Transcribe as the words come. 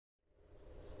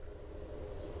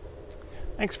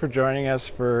Thanks for joining us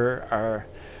for our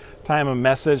time of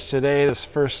message today, this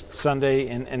first Sunday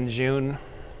in June.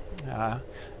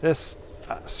 This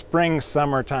spring,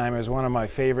 summertime is one of my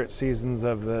favorite seasons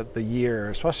of the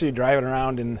year, especially driving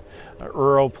around in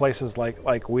rural places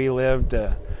like we live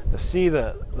to see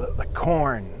the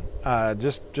corn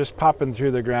just popping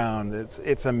through the ground.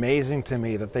 It's amazing to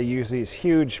me that they use these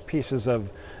huge pieces of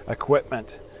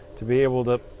equipment to be able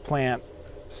to plant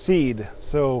seed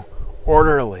so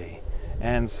orderly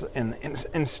and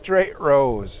in straight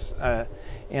rows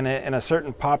in a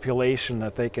certain population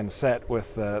that they can set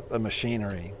with the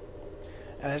machinery.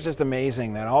 And it's just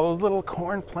amazing that all those little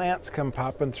corn plants come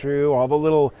popping through, all the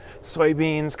little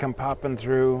soybeans come popping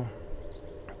through.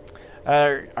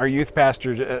 Our youth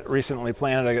pastor recently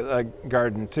planted a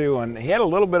garden too, and he had a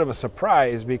little bit of a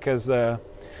surprise because I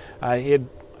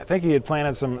think he had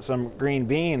planted some green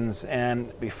beans,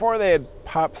 and before they had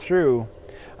popped through,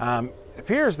 it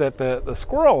appears that the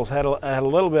squirrels had a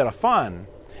little bit of fun,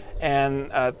 and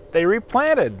they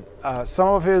replanted some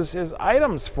of his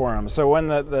items for him. So when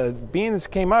the beans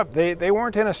came up, they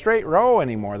weren't in a straight row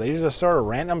anymore. They just sort of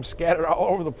random scattered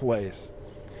all over the place.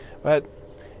 But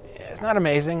it's not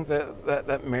amazing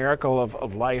that miracle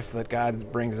of life that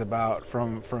God brings about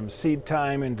from seed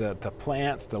time into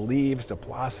plants, to leaves, to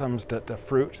blossoms, to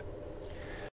fruit.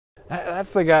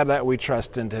 That's the God that we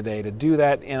trust in today, to do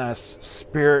that in us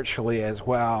spiritually as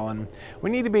well. And we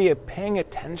need to be paying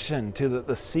attention to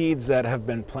the seeds that have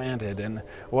been planted and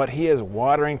what He is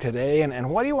watering today and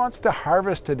what He wants to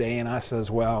harvest today in us as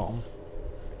well.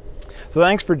 So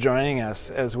thanks for joining us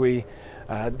as we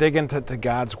dig into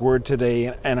God's Word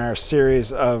today in our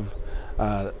series of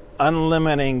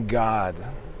Unlimiting God.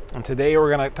 And today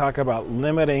we're going to talk about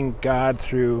limiting God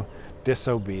through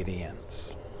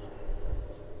disobedience.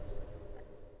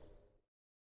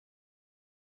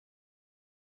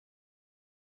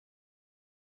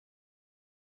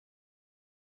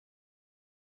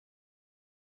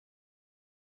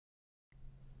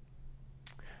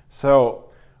 So,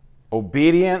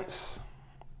 obedience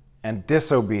and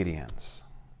disobedience.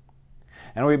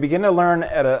 And we begin to learn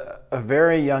at a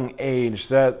very young age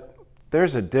that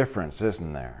there's a difference,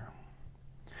 isn't there?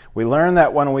 We learn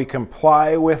that when we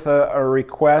comply with a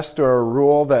request or a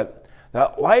rule, that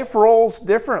life rolls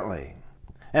differently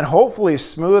and hopefully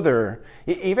smoother.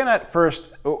 Even at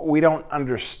first, we don't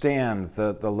understand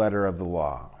the letter of the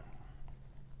law.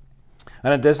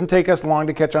 And it doesn't take us long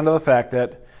to catch on to the fact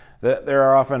that there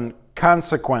are often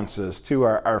consequences to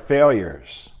our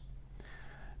failures.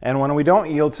 And when we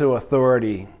don't yield to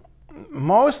authority,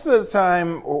 most of the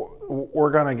time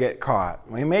we're going to get caught.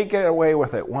 We may get away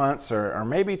with it once or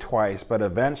maybe twice, but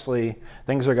eventually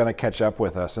things are going to catch up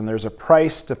with us, and there's a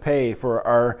price to pay for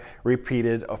our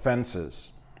repeated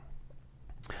offenses.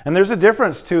 And there's a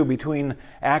difference too between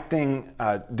acting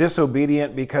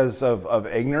disobedient because of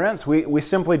ignorance. We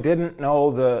simply didn't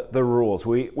know the rules.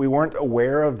 We weren't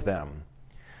aware of them,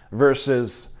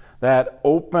 versus that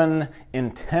open,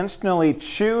 intentionally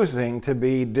choosing to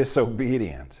be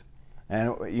disobedient.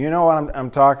 And you know what I'm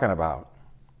talking about.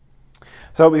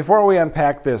 So before we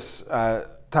unpack this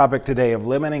topic today of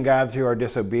limiting God through our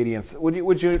disobedience,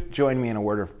 would you join me in a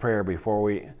word of prayer before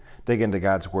we dig into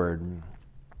God's Word?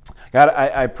 God,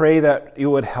 I pray that you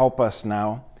would help us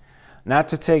now not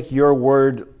to take your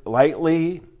word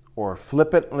lightly or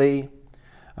flippantly,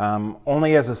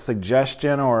 only as a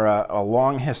suggestion or a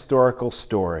long historical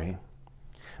story,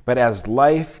 but as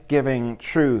life-giving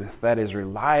truth that is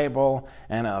reliable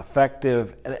and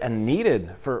effective and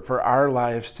needed for our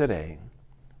lives today.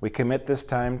 We commit this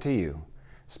time to you.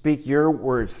 Speak your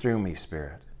words through me,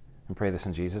 Spirit, and pray this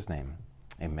in Jesus' name.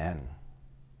 Amen.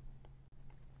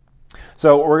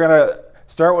 So we're going to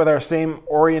start with our same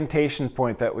orientation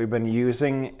point that we've been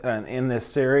using in this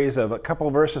series of a couple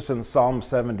verses in Psalm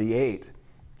 78.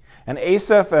 And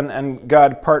Asaph and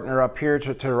God partner up here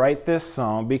to write this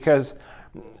psalm because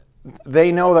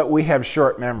they know that we have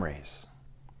short memories.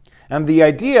 And the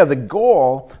idea, the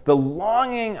goal, the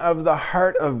longing of the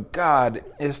heart of God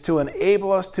is to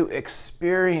enable us to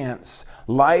experience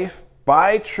life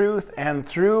by truth and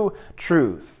through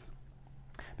truth.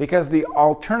 Because the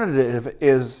alternative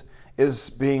is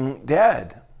being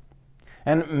dead.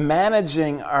 And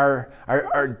managing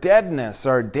our deadness,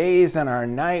 our days and our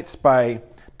nights by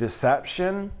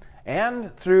deception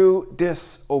and through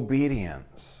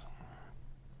disobedience.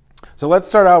 So let's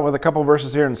start out with a couple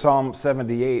verses here in Psalm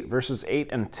 78, verses 8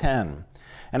 and 10.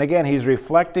 And again, he's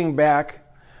reflecting back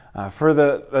for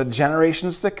the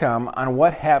generations to come on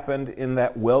what happened in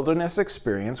that wilderness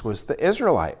experience with the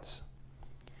Israelites.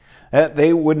 That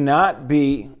they would not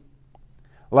be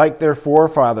like their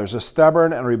forefathers, a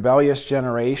stubborn and rebellious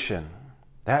generation.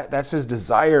 That's his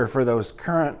desire for those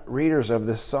current readers of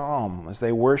this psalm as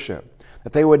they worship,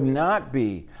 that they would not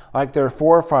be like their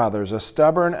forefathers, a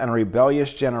stubborn and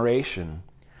rebellious generation,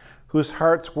 whose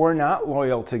hearts were not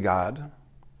loyal to God,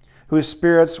 whose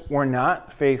spirits were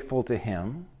not faithful to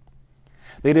him.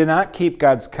 They did not keep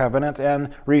God's covenant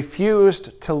and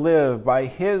refused to live by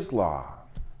his law.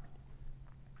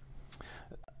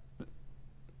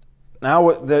 Now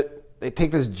they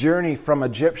take this journey from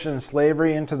Egyptian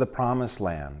slavery into the Promised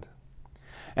Land.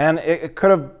 And it could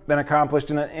have been accomplished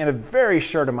in a very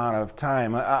short amount of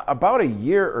time, about a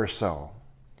year or so.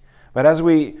 But as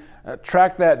we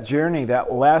track that journey,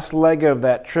 that last leg of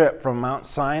that trip from Mount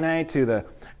Sinai to the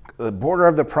border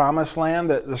of the Promised Land,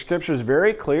 the scripture is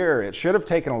very clear. It should have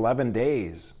taken 11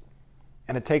 days,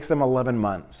 and it takes them 11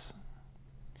 months.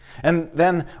 And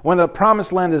then when the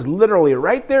Promised Land is literally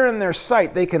right there in their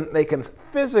sight, they can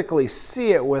physically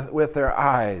see it with their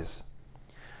eyes.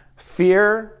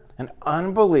 Fear and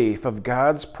unbelief of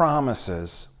God's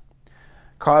promises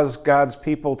caused God's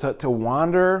people to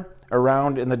wander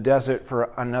around in the desert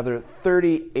for another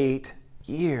 38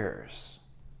 years.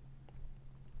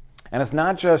 And it's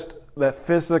not just the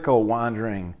physical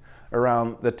wandering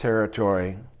around the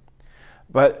territory,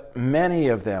 but many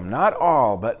of them, not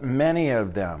all, but many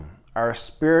of them are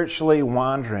spiritually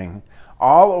wandering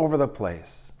all over the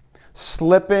place,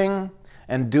 slipping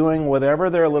and doing whatever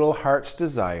their little hearts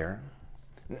desire,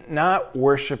 not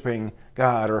worshiping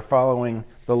God or following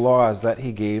the laws that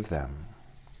he gave them.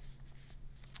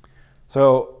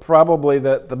 So probably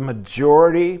the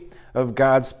majority of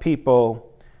God's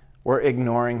people were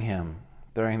ignoring him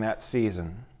during that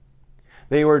season.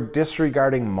 They were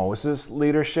disregarding Moses'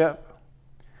 leadership.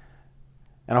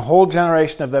 And a whole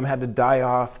generation of them had to die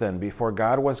off then before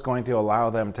God was going to allow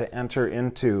them to enter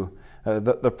into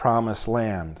the Promised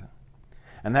Land.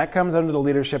 And that comes under the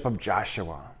leadership of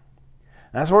Joshua.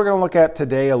 And that's what we're going to look at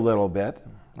today a little bit.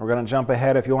 We're going to jump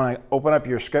ahead. If you want to open up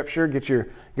your scripture, get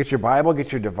your Bible,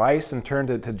 get your device, and turn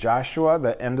to Joshua,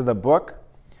 the end of the book.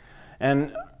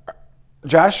 And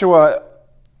Joshua,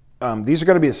 these are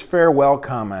going to be his farewell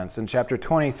comments in chapter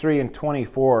 23 and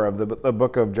 24 of the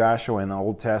book of Joshua in the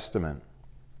Old Testament.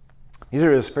 These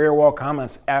are his farewell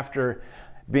comments after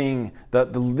being the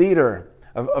leader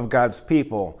of God's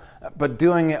people, but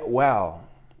doing it well.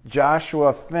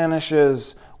 Joshua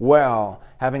finishes well,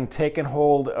 having taken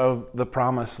hold of the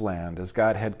Promised Land as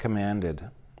God had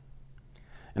commanded.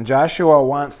 And Joshua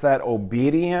wants that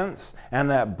obedience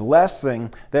and that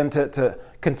blessing then to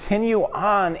continue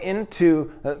on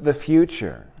into the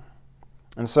future.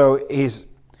 And so he's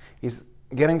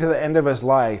getting to the end of his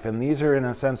life, and these are in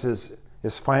a sense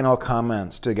his final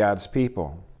comments to God's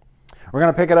people. We're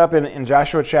going to pick it up in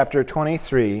Joshua chapter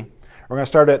 23. We're going to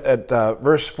start at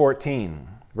verse 14.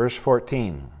 Verse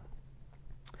 14.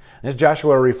 This is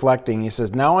Joshua reflecting. He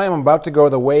says, "Now I am about to go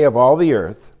the way of all the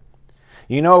earth.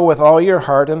 You know with all your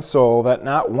heart and soul that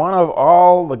not one of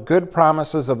all the good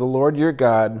promises of the Lord your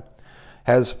God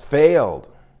has failed."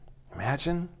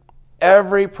 Imagine.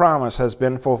 Every promise has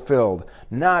been fulfilled.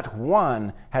 Not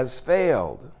one has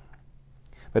failed.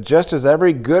 But just as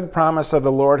every good promise of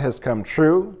the Lord has come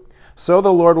true, so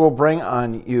the Lord will bring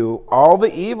on you all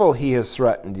the evil he has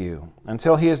threatened you,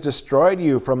 until he has destroyed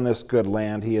you from this good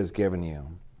land he has given you.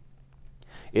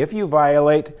 If you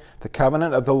violate the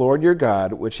covenant of the Lord your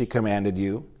God, which he commanded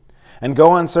you, and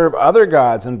go and serve other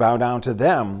gods and bow down to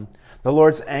them, the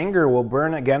Lord's anger will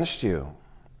burn against you,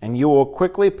 and you will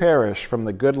quickly perish from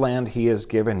the good land he has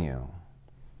given you.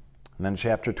 And then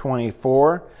chapter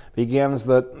 24 begins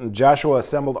that Joshua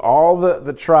assembled all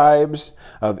the tribes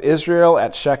of Israel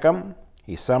at Shechem.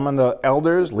 He summoned the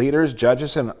elders, leaders,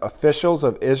 judges, and officials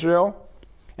of Israel,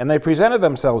 and they presented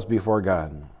themselves before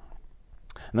God.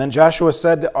 And then Joshua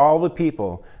said to all the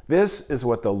people, "This is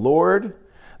what the Lord,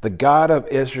 the God of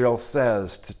Israel,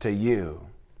 says to you."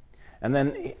 And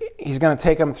then he's going to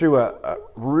take them through a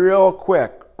real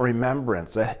quick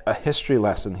remembrance, a history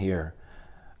lesson here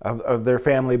of their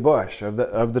family bush, of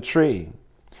the tree.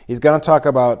 He's going to talk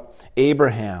about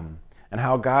Abraham and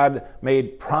how God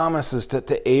made promises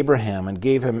to Abraham and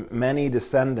gave him many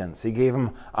descendants. He gave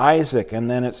him Isaac, and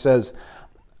then it says,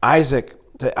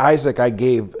 to Isaac I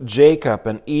gave Jacob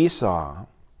and Esau.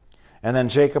 And then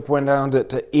Jacob went down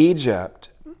to Egypt,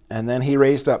 and then he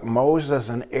raised up Moses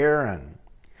and Aaron.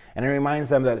 And he reminds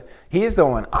them that he's the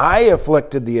one. I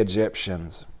afflicted the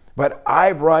Egyptians, but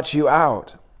I brought you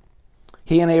out.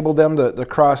 He enabled them to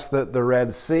cross the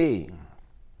Red Sea.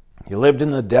 You lived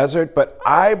in the desert, but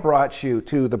I brought you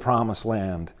to the Promised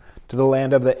Land, to the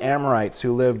land of the Amorites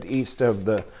who lived east of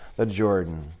the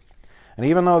Jordan. And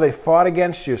even though they fought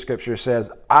against you, Scripture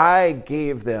says, I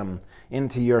gave them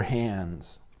into your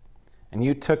hands, and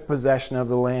you took possession of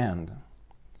the land.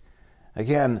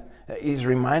 Again, he's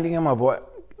reminding them of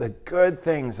what the good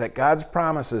things that God's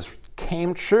promises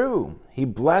came true. He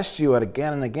blessed you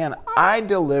again and again. I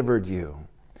delivered you.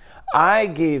 I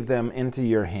gave them into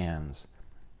your hands.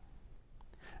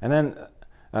 And then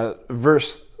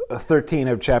verse 13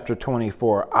 of chapter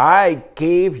 24, I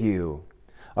gave you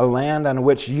a land on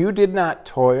which you did not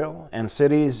toil, and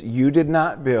cities you did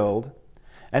not build,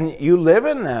 and you live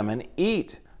in them and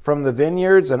eat from the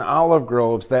vineyards and olive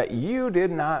groves that you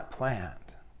did not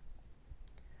plant.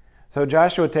 So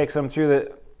Joshua takes them through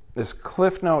this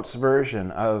Cliff Notes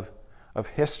version of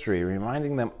history,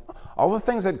 reminding them all the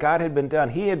things that God had been done.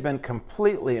 He had been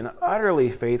completely and utterly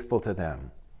faithful to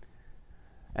them.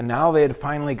 And now they had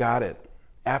finally got it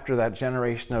after that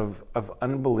generation of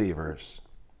unbelievers,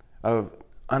 of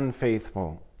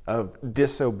unfaithful, of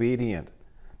disobedient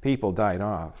people died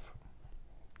off.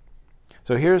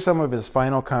 So here's some of his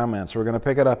final comments. We're going to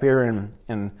pick it up here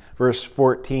in verse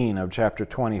 14 of chapter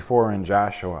 24 in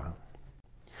Joshua.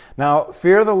 Now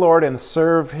fear the Lord and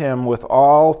serve him with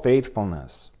all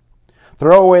faithfulness.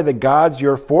 Throw away the gods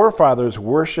your forefathers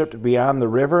worshipped beyond the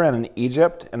river and in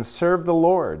Egypt, and serve the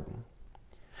Lord.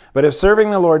 But if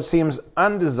serving the Lord seems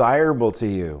undesirable to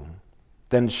you,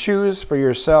 then choose for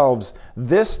yourselves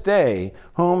this day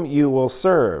whom you will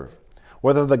serve,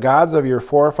 whether the gods of your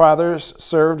forefathers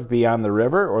served beyond the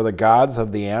river, or the gods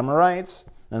of the Amorites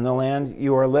in the land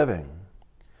you are living.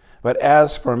 But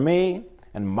as for me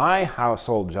and my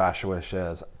household, Joshua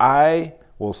says, we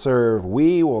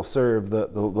will serve the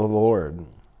Lord.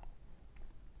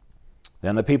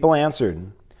 Then the people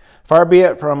answered, Far be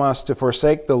it from us to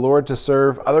forsake the Lord to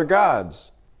serve other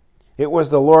gods. It was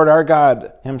the Lord our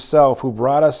God himself who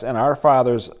brought us and our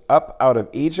fathers up out of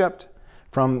Egypt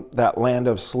from that land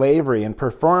of slavery and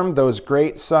performed those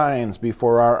great signs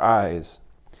before our eyes.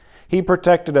 He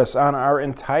protected us on our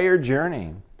entire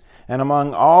journey and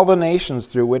among all the nations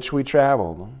through which we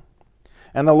traveled.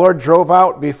 And the Lord drove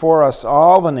out before us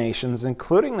all the nations,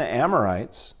 including the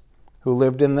Amorites, who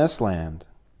lived in this land.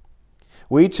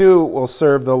 We too will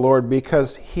serve the Lord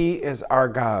because he is our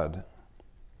God.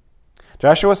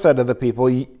 Joshua said to the people,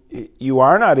 You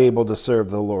are not able to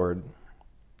serve the Lord,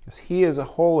 because he is a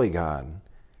holy God.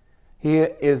 He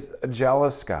is a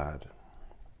jealous God.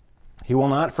 He will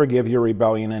not forgive your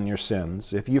rebellion and your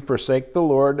sins. If you forsake the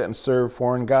Lord and serve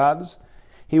foreign gods,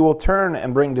 he will turn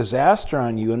and bring disaster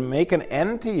on you and make an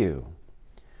end to you,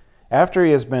 after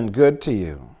he has been good to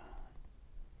you.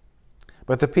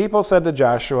 But the people said to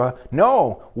Joshua,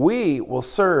 No, we will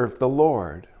serve the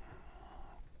Lord.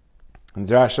 And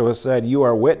Joshua said, You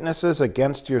are witnesses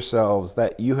against yourselves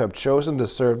that you have chosen to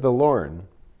serve the Lord.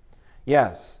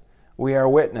 Yes, we are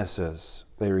witnesses,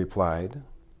 they replied.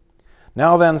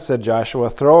 Now then, said Joshua,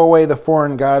 throw away the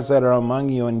foreign gods that are among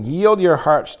you and yield your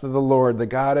hearts to the Lord, the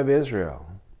God of Israel.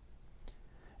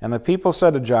 And the people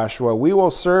said to Joshua, We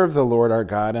will serve the Lord our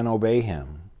God and obey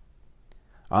him.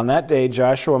 On that day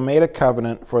Joshua made a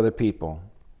covenant for the people.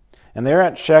 And there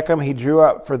at Shechem he drew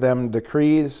up for them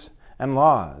decrees and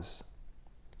laws.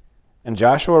 And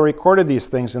Joshua recorded these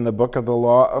things in the book of the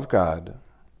law of God.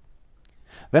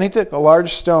 Then he took a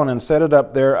large stone and set it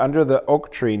up there under the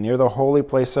oak tree near the holy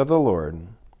place of the Lord.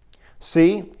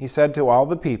 See, he said to all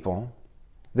the people,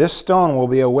 This stone will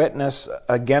be a witness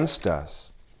against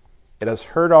us. It has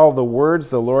heard all the words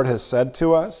the Lord has said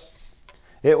to us.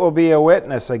 It will be a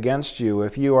witness against you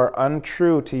if you are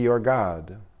untrue to your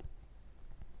God.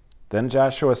 Then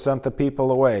Joshua sent the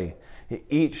people away,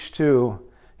 each to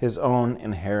his own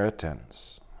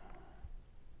inheritance.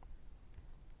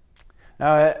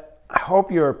 Now, I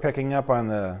hope you are picking up on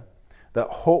the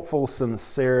hopeful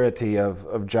sincerity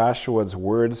of Joshua's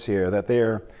words here, that they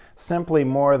are simply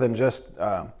more than just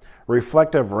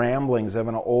reflective ramblings of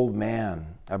an old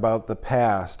man about the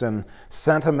past and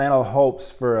sentimental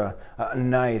hopes for a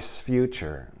nice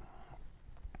future.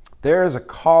 There is a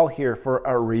call here for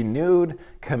a renewed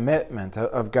commitment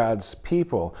of God's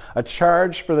people, a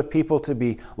charge for the people to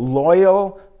be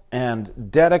loyal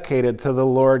and dedicated to the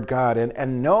Lord God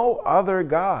and no other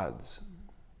gods.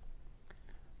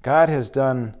 God has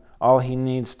done all he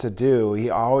needs to do. He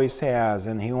always has,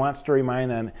 and he wants to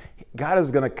remind them God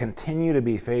is going to continue to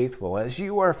be faithful as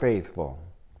you are faithful.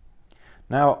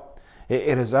 Now,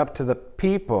 it is up to the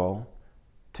people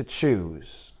to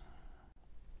choose.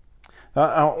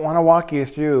 I want to walk you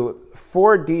through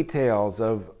 4 details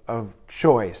of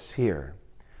choice here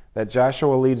that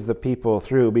Joshua leads the people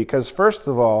through, because first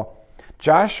of all,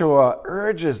 Joshua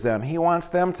urges them, he wants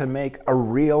them to make a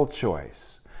real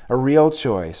choice a real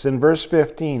choice. In verse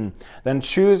 15, then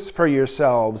choose for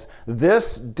yourselves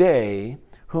this day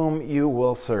whom you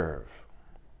will serve.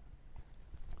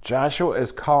 Joshua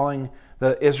is calling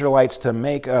the Israelites to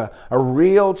make a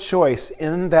real choice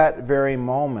in that very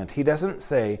moment. He doesn't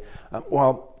say,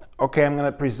 okay, I'm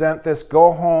going to present this,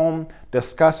 go home,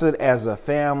 discuss it as a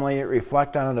family,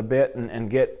 reflect on it a bit, and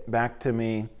get back to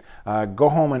me. Go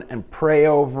home and pray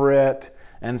over it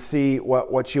and see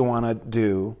what you want to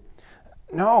do.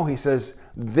 No, he says,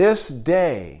 this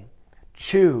day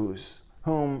choose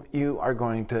whom you are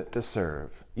going to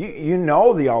serve. You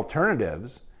know the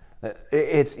alternatives.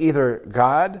 It's either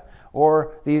God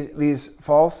or these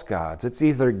false gods. It's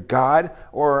either God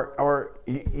or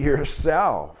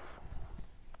yourself.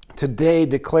 Today,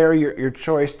 declare your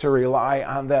choice to rely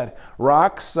on that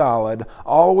rock-solid,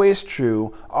 always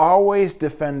true, always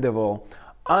defendable,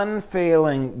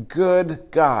 unfailing, good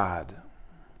God.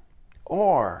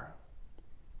 Or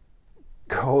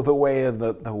go the way of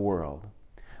the world.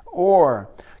 Or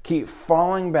keep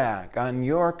falling back on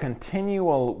your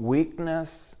continual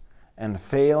weakness and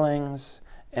failings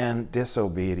and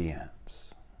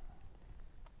disobedience.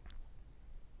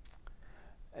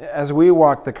 As we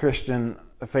walk the Christian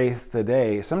faith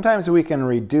today, sometimes we can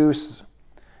reduce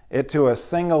it to a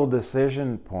single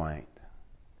decision point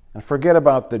and forget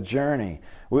about the journey.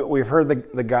 We've heard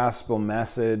the gospel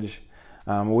message.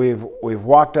 We've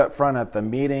walked up front at the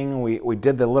meeting. We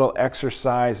did the little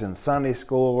exercise in Sunday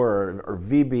school or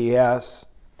VBS.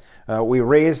 We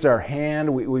raised our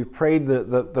hand. We prayed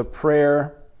the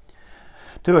prayer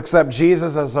to accept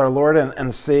Jesus as our Lord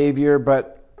and Savior.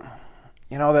 But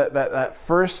you know that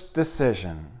first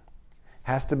decision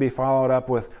has to be followed up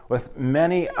with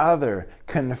many other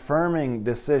confirming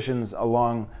decisions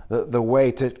along the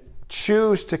way to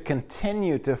choose to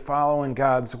continue to follow in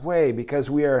God's way, because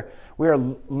we are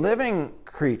living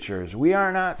creatures. We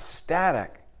are not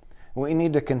static. We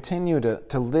need to continue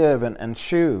to live and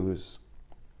choose.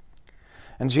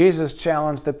 And Jesus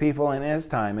challenged the people in his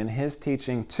time, in his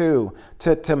teaching too,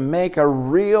 to make a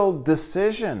real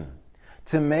decision,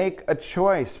 to make a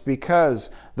choice, because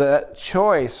that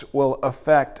choice will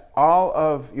affect all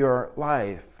of your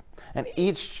life. And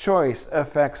each choice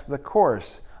affects the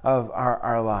course of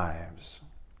our lives.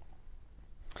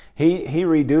 He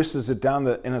reduces it down,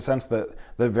 in a sense, the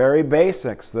very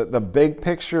basics, the big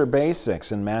picture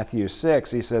basics in Matthew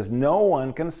 6. He says, no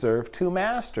one can serve two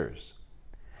masters.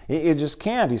 You just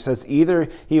can't. He says either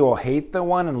he will hate the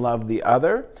one and love the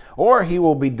other, or he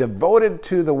will be devoted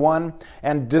to the one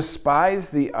and despise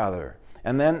the other.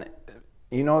 And then,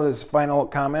 you know this final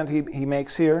comment he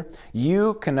makes here?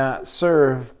 You cannot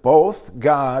serve both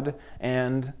God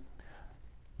and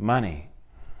money.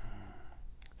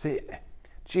 See,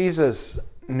 Jesus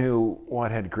knew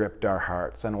what had gripped our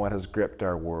hearts and what has gripped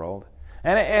our world.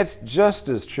 And it's just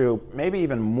as true, maybe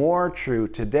even more true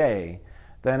today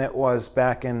than it was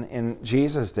back in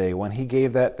Jesus' day when he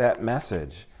gave that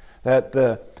message. That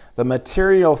the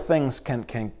material things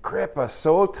can grip us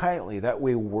so tightly that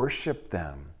we worship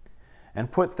them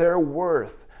and put their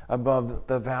worth above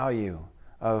the value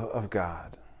of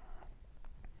God.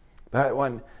 But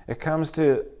when it comes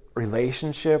to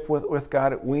relationship with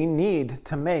God, we need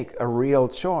to make a real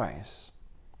choice.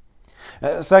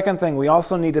 Second thing, we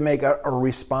also need to make a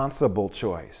responsible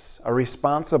choice. A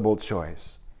responsible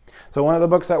choice. So one of the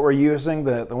books that we're using,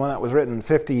 the one that was written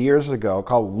 50 years ago,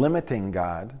 called Unlimiting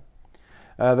God,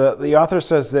 the author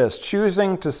says this: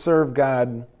 choosing to serve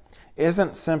God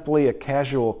isn't simply a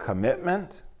casual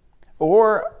commitment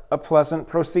or a pleasant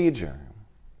procedure.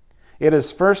 It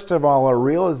is first of all a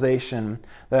realization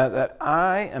that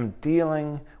I am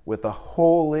dealing with a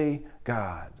holy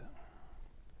God.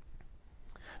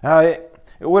 Now, it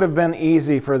would have been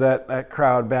easy for that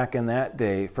crowd back in that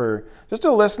day for just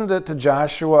to listen to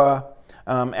Joshua.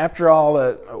 After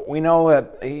all, we know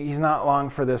that he's not long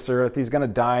for this earth. He's going to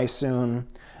die soon.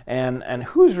 And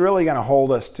who's really going to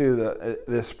hold us to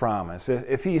this promise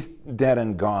if he's dead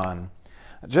and gone?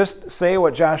 Just say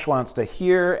what Josh wants to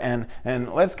hear,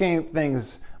 and let's get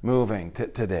things moving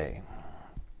today.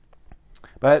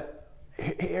 But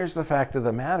here's the fact of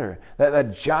the matter,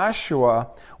 that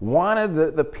Joshua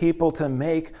wanted the people to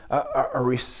make a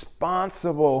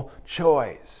responsible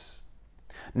choice.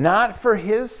 Not for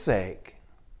his sake,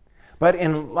 but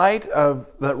in light of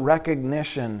the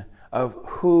recognition of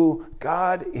who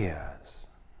God is.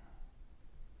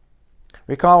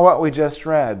 Recall what we just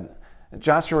read.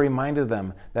 Joshua reminded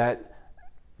them that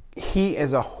he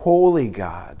is a holy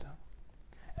God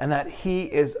and that he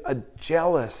is a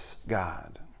jealous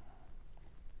God.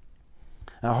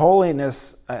 Now,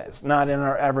 holiness is not in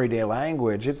our everyday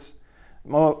language. It's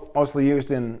mostly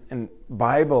used in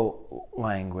Bible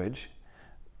language,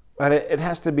 but it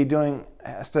has to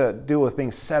do with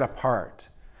being set apart.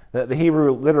 The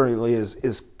Hebrew literally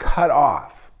is cut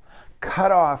off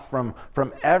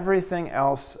from everything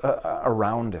else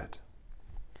around it.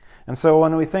 And so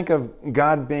when we think of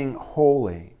God being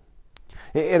holy,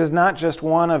 it is not just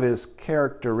one of his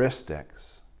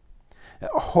characteristics.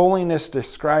 Holiness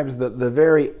describes the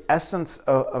very essence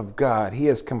of God. He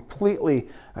is completely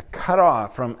cut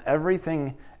off from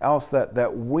everything else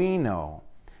that we know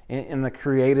in the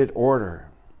created order.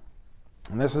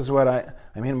 And this is what I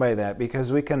mean by that,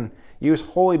 because we can use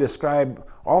holy to describe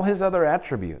all his other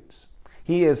attributes.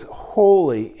 He is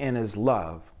holy in his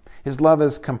love. His love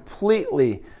is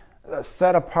completely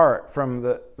set apart from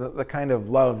the kind of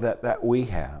love that we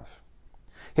have.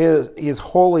 He is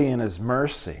holy in his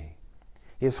mercy.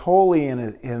 He is holy in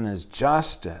his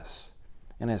justice,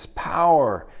 in his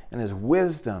power, in his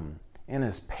wisdom, in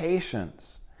his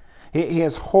patience. He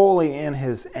is holy in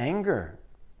his anger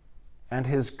and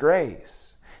his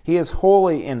grace. He is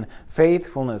holy in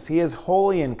faithfulness. He is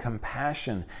holy in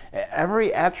compassion.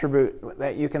 Every attribute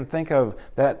that you can think of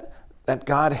that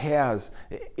God has,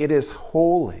 it is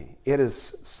holy. It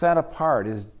is set apart.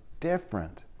 It is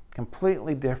different,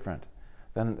 completely different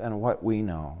than what we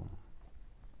know.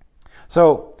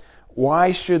 So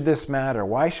why should this matter?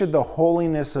 Why should the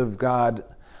holiness of God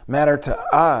matter to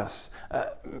us?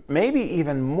 Maybe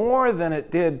even more than it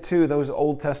did to those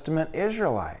Old Testament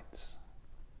Israelites.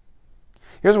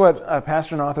 Here's what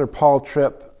pastor and author Paul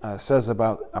Tripp says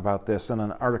about this in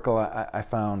an article I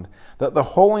found, that the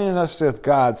holiness of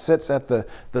God sits at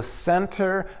the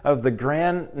center of the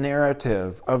grand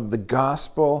narrative of the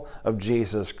gospel of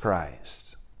Jesus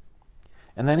Christ.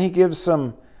 And then he gives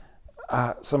some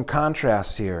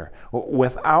contrasts here.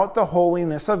 Without the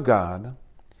holiness of God,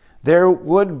 there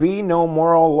would be no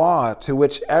moral law to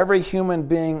which every human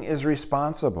being is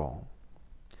responsible.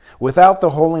 Without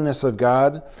the holiness of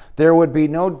God, there would be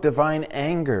no divine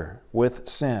anger with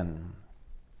sin.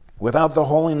 Without the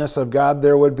holiness of God,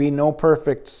 there would be no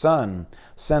perfect Son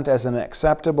sent as an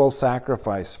acceptable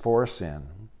sacrifice for sin.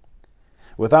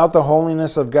 Without the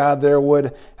holiness of God, there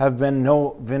would have been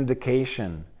no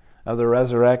vindication of the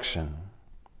resurrection.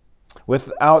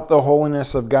 Without the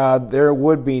holiness of God, there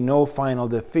would be no final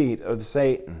defeat of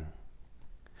Satan.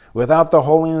 Without the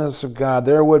holiness of God,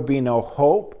 there would be no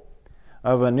hope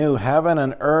of a new heaven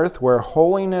and earth where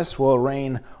holiness will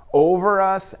reign over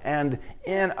us and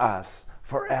in us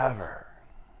forever.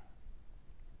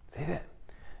 See that?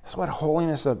 That's what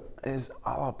holiness is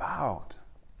all about.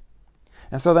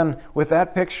 And so then, with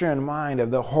that picture in mind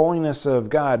of the holiness of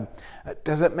God,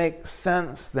 does it make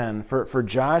sense then for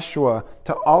Joshua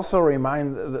to also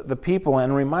remind the people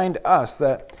and remind us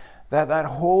that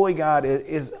holy God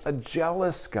is a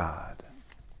jealous God?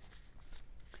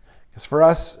 Because for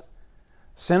us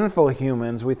sinful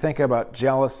humans, we think about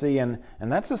jealousy, and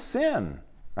that's a sin,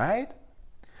 right?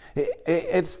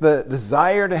 It's the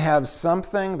desire to have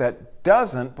something that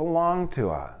doesn't belong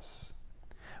to us.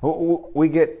 We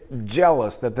get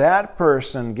jealous that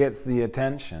person gets the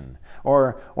attention,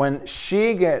 or when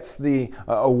she gets the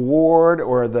award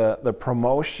or the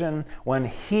promotion, when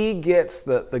he gets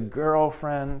the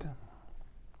girlfriend.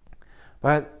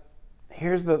 But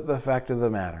here's the fact of the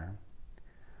matter.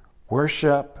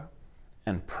 Worship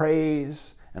and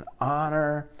praise and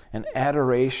honor and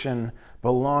adoration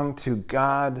belong to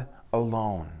God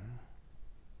alone.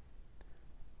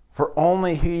 For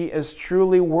only he is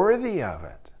truly worthy of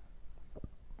it.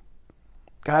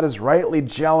 God is rightly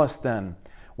jealous then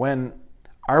when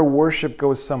our worship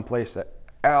goes someplace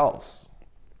else.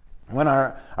 When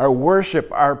our worship,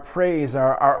 our praise,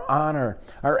 our honor,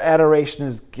 our adoration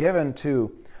is given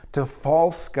to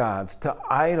false gods, to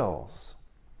idols,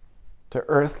 to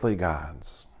earthly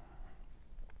gods.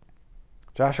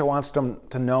 Joshua wants them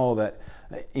to know that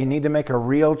you need to make a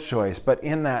real choice, but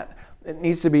in that, it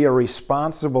needs to be a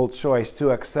responsible choice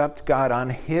to accept God on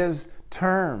his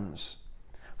terms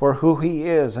for who he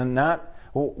is and not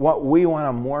what we want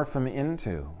to morph him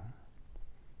into.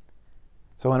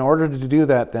 So in order to do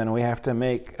that, then, we have to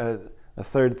make a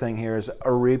third thing here is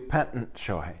a repentant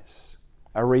choice.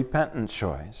 A repentant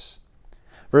choice.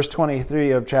 Verse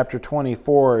 23 of chapter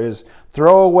 24 is,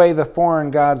 "Throw away the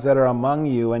foreign gods that are among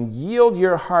you and yield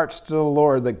your hearts to the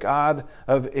Lord, the God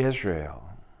of Israel."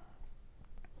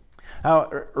 Now,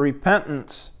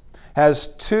 repentance has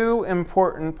two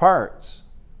important parts.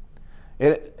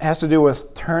 It has to do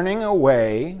with turning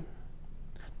away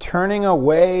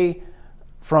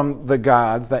from the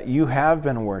gods that you have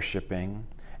been worshiping,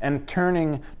 and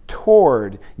turning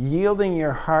toward, yielding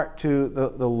your heart to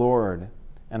the Lord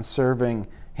and serving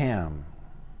him.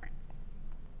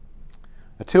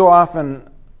 Too often,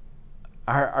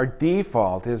 our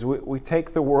default is we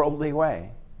take the worldly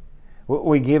way.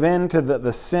 We give in to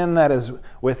the sin that is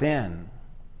within.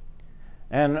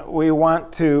 And we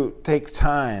want to take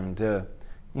time to,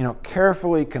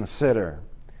 carefully consider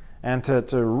and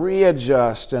to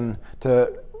readjust and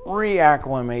to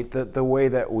reacclimate the way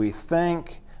that we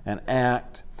think and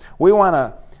act. We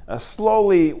want to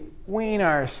slowly wean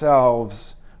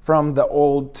ourselves from the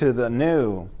old to the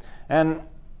new. And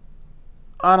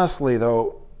honestly,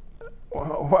 though,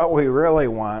 what we really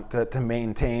want to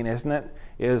maintain, isn't it,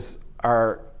 is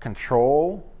our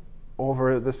control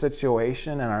over the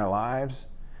situation in our lives.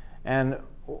 And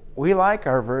we like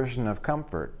our version of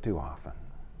comfort too often.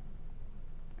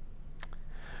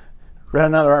 Read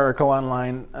another article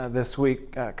online this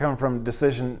week, coming from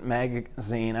Decision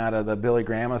Magazine out of the Billy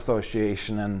Graham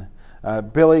Association.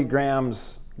 And Billy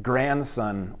Graham's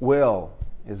grandson, Will,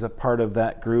 is a part of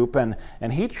that group. And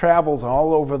he travels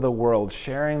all over the world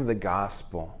sharing the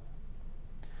gospel,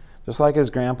 just like his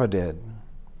grandpa did.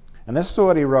 And this is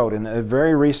what he wrote in a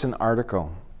very recent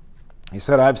article. He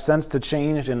said, "I've sensed a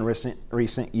change in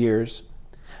recent years.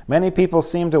 Many people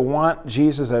seem to want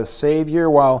Jesus as Savior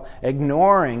while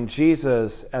ignoring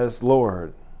Jesus as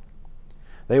Lord.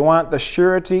 They want the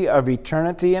surety of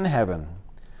eternity in heaven,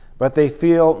 but they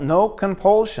feel no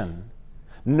compulsion,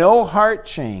 no heart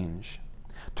change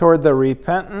toward the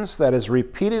repentance that is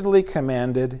repeatedly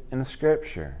commanded in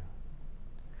Scripture.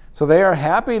 So they are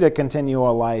happy to continue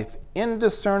a life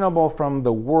indiscernible from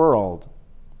the world.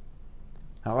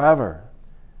 However,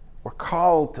 we're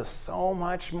called to so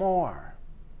much more."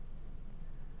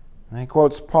 And he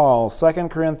quotes Paul. 2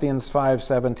 Corinthians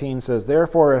 5:17 says,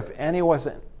 "Therefore, if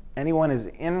anyone is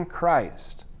in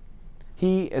Christ,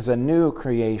 he is a new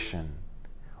creation.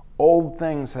 Old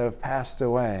things have passed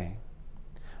away.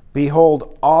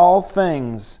 Behold, all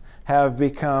things have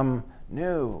become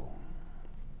new."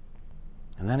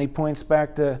 And then he points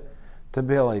back to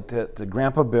Billy, to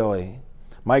Grandpa Billy.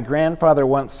 "My grandfather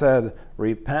once said,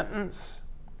 repentance,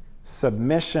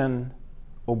 submission,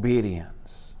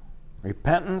 obedience."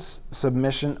 Repentance,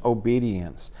 submission,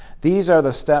 obedience. These are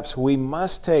the steps we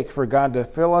must take for God to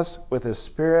fill us with His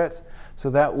Spirit so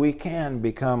that we can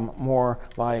become more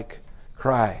like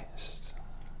Christ.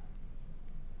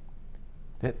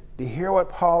 Do you hear what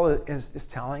Paul is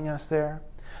telling us there?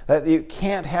 That you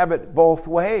can't have it both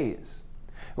ways.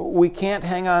 We can't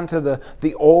hang on to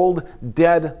the old,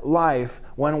 dead life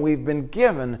when we've been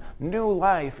given new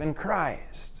life in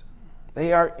Christ.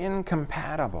 They are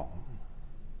incompatible.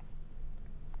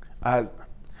 I want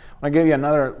to give you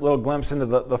another little glimpse into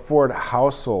the Ford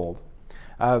household.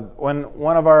 When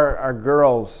one of our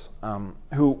girls,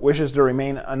 who wishes to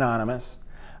remain anonymous,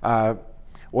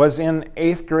 was in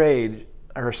 8th grade,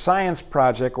 her science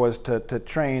project was to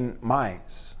train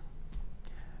mice.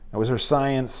 It was her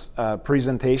science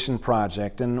presentation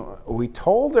project, and we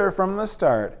told her from the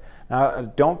start, now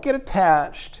don't get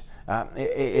attached.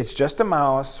 It's just a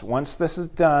mouse. Once this is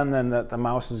done, then the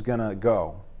mouse is going to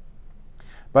go.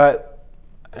 But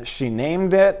she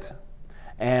named it,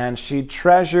 and she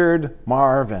treasured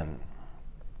Marvin.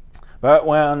 But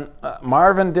when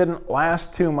Marvin didn't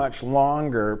last too much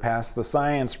longer past the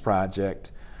science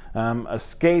project,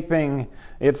 escaping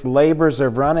its labors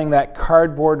of running that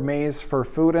cardboard maze for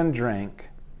food and drink,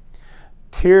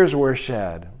 tears were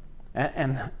shed.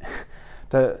 And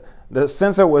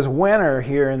since it was winter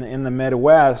here in the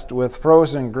Midwest with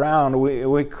frozen ground,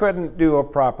 we couldn't do a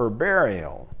proper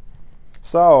burial.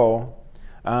 So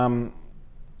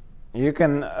you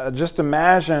can just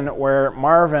imagine where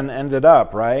Marvin ended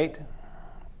up, right?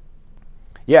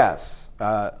 Yes,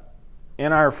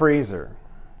 in our freezer.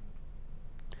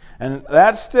 And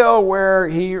that's still where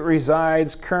he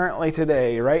resides currently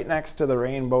today, right next to the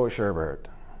rainbow sherbet.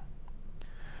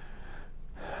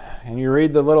 And you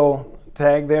read the little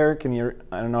tag there?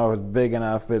 I don't know if it's big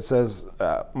enough, but it says,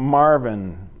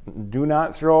 Marvin, do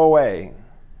not throw away.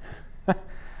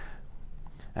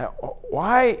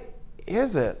 Why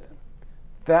is it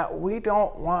that we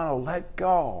don't want to let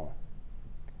go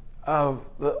of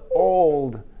the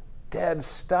old, dead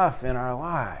stuff in our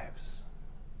lives?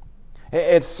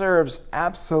 It serves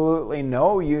absolutely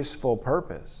no useful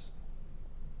purpose.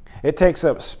 It takes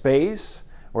up space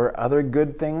where other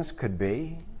good things could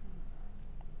be.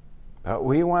 But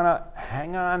we want to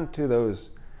hang on to those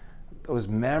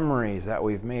memories that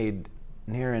we've made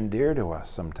near and dear to us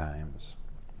sometimes.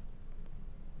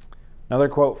 Another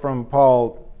quote from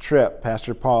Paul Tripp,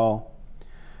 Pastor Paul.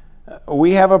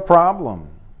 "We have a problem.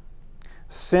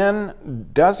 Sin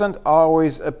doesn't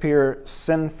always appear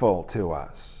sinful to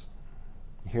us."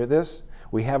 You hear this?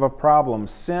 We have a problem.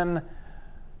 Sin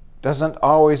doesn't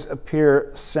always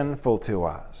appear sinful to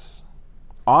us.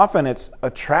 Often it's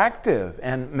attractive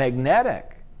and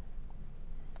magnetic.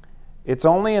 It's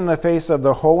only in the face of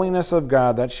the holiness of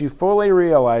God that you fully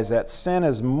realize that sin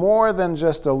is more than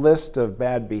just a list of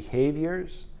bad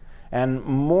behaviors and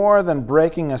more than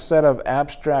breaking a set of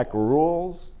abstract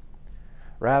rules.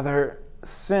 Rather,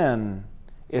 sin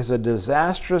is a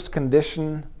disastrous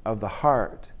condition of the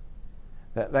heart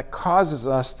that causes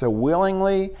us to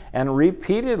willingly and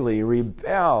repeatedly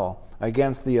rebel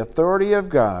against the authority of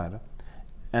God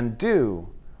and do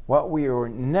what we were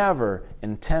never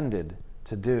intended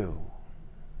to do.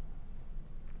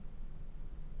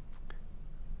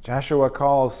 Joshua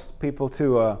calls people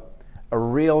to a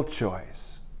real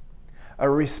choice, a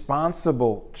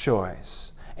responsible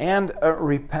choice, and a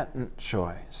repentant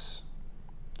choice.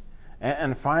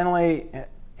 And finally,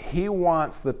 he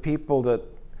wants the people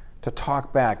to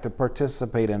talk back, to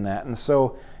participate in that. And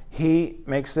so he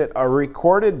makes it a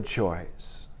recorded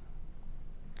choice.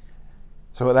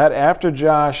 So that after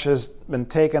Josh has been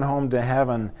taken home to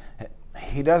heaven,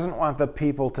 he doesn't want the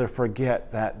people to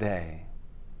forget that day,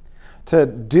 to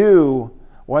do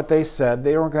what they said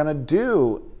they were going to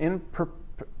do in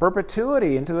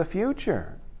perpetuity into the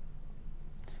future.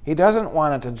 He doesn't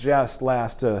want it to just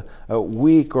last a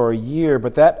week or a year,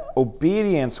 but that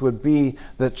obedience would be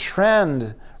the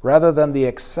trend rather than the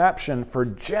exception for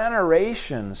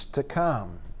generations to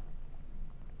come.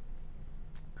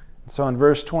 So in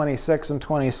verse 26 and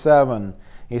 27,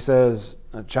 he says,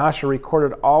 Joshua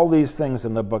recorded all these things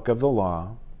in the book of the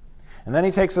law. And then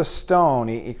he takes a stone,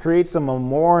 he creates a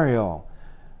memorial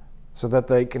so that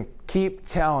they can keep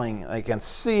telling, they can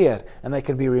see it, and they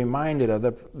can be reminded of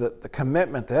the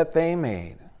commitment that they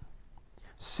made.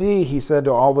 See, he said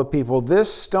to all the people,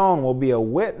 this stone will be a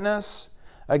witness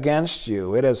against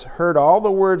you. It has heard all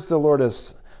the words the Lord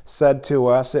has said to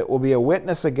us. It will be a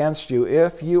witness against you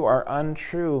if you are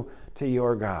untrue to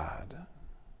your God.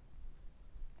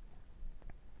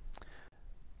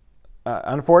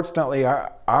 Unfortunately,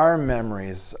 our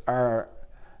memories are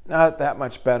not that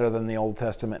much better than the Old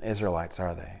Testament Israelites,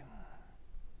 are they?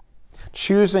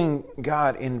 Choosing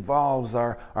God involves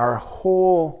our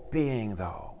whole being,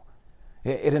 though.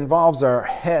 It involves our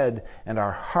head and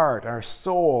our heart, our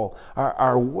soul,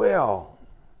 our will.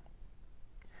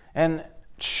 And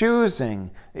choosing,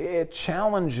 it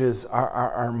challenges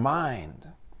our mind.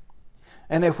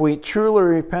 And if we truly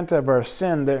repent of our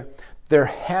sin, there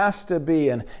has to be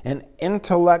an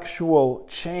intellectual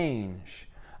change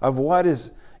of what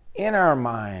is in our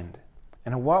mind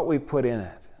and what we put in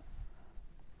it.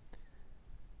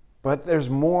 But there's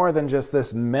more than just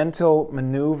this mental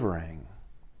maneuvering.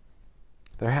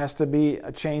 There has to be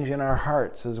a change in our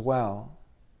hearts as well.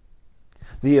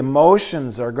 The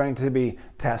emotions are going to be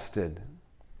tested.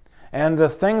 And the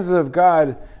things of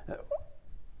God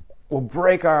will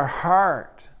break our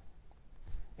heart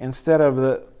instead of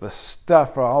the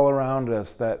stuff all around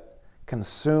us that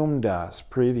consumed us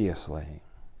previously.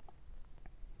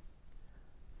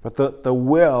 But the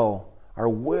will, our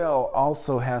will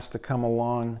also has to come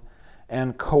along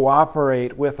and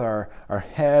cooperate with our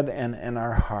head and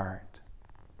our heart.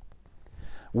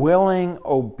 Willing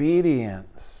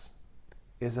obedience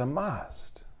is a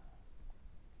must.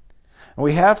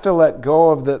 We have to let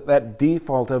go of that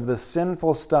default of the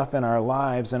sinful stuff in our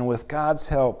lives, and with God's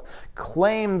help,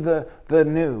 claim the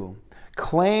new,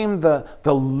 claim the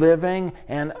living,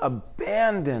 and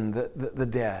abandon the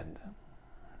dead.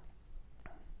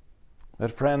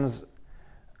 But friends,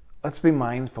 let's be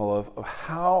mindful of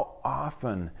how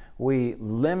often we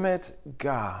limit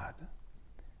God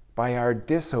by our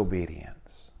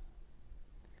disobedience.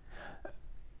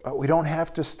 But we don't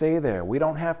have to stay there. We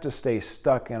don't have to stay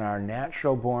stuck in our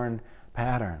natural-born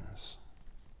patterns.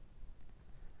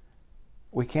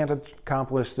 We can't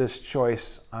accomplish this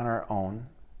choice on our own,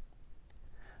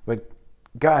 but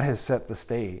God has set the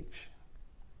stage.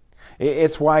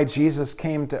 It's why Jesus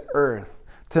came to earth,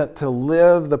 to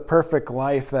live the perfect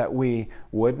life that we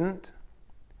wouldn't,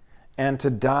 and to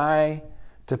die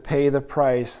to pay the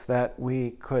price that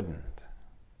we couldn't,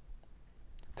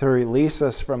 to release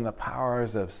us from the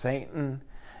powers of Satan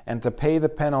and to pay the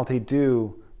penalty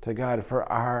due to God for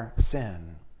our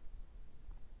sin.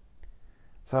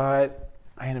 So I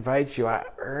invite you, I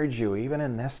urge you, even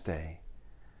in this day,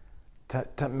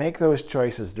 to make those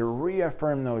choices, to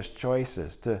reaffirm those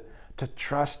choices, to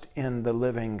trust in the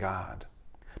living God,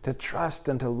 to trust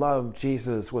and to love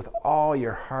Jesus with all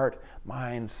your heart,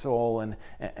 mind, soul,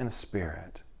 and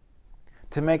spirit.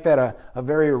 To make that a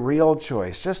very real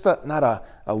choice, just not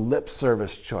a lip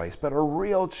service choice, but a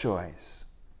real choice.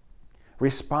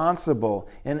 responsible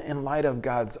in light of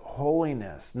God's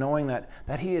holiness, knowing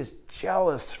that He is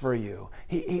jealous for you.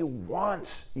 He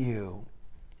wants you.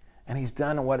 And He's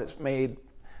done what it's made,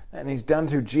 and He's done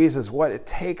through Jesus what it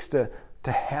takes to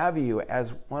have you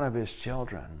as one of His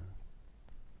children.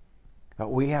 But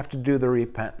we have to do the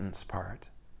repentance part.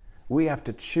 We have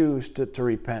to choose to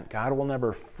repent. God will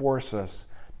never force us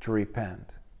to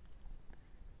repent.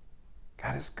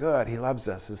 God is good. He loves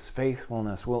us. His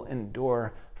faithfulness will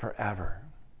endure forever.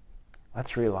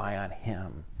 Let's rely on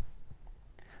Him.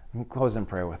 Close in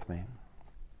prayer with me.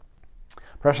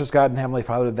 Precious God and Heavenly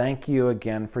Father, thank you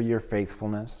again for your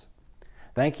faithfulness.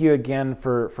 Thank you again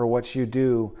for what you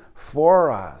do for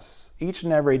us each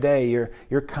and every day.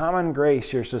 Your common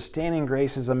grace, your sustaining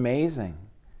grace is amazing.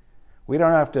 We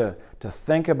don't have to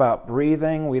think about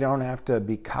breathing. We don't have to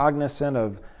be cognizant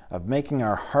of making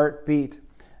our heart beat.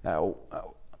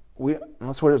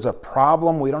 Unless there's a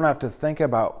problem, we don't have to think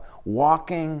about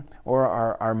walking or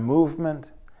our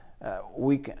movement.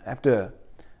 We have to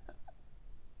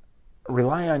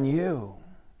rely on you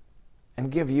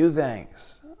and give you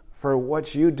thanks for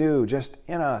what you do just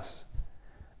in us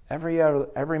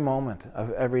every moment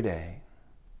of every day.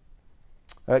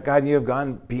 But God, you have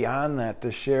gone beyond that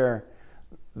to share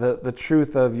the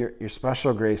truth of your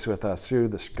special grace with us through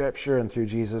the Scripture and through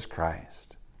Jesus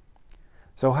Christ.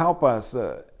 So help us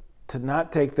to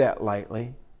not take that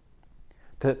lightly,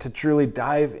 to truly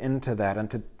dive into that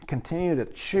and to continue to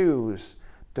choose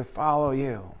to follow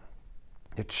you,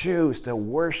 to choose to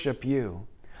worship you,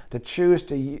 to choose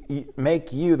to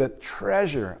make you the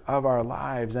treasure of our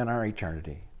lives and our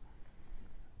eternity.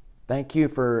 Thank you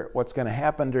for what's going to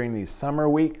happen during these summer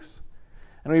weeks.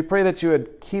 And we pray that you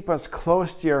would keep us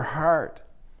close to your heart,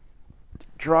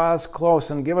 draw us close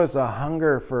and give us a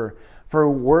hunger for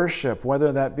worship,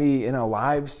 whether that be in a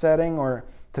live setting or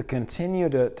to continue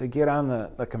to get on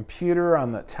the computer,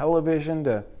 on the television,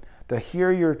 to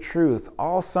hear your truth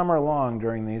all summer long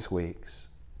during these weeks.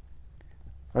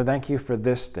 Lord, thank you for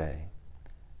this day.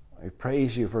 We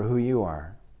praise you for who you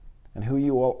are and who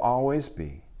you will always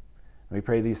be. We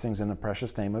pray these things in the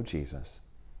precious name of Jesus.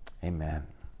 Amen.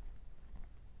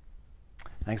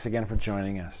 Thanks again for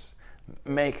joining us.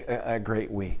 Make a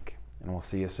great week, and we'll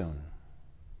see you soon.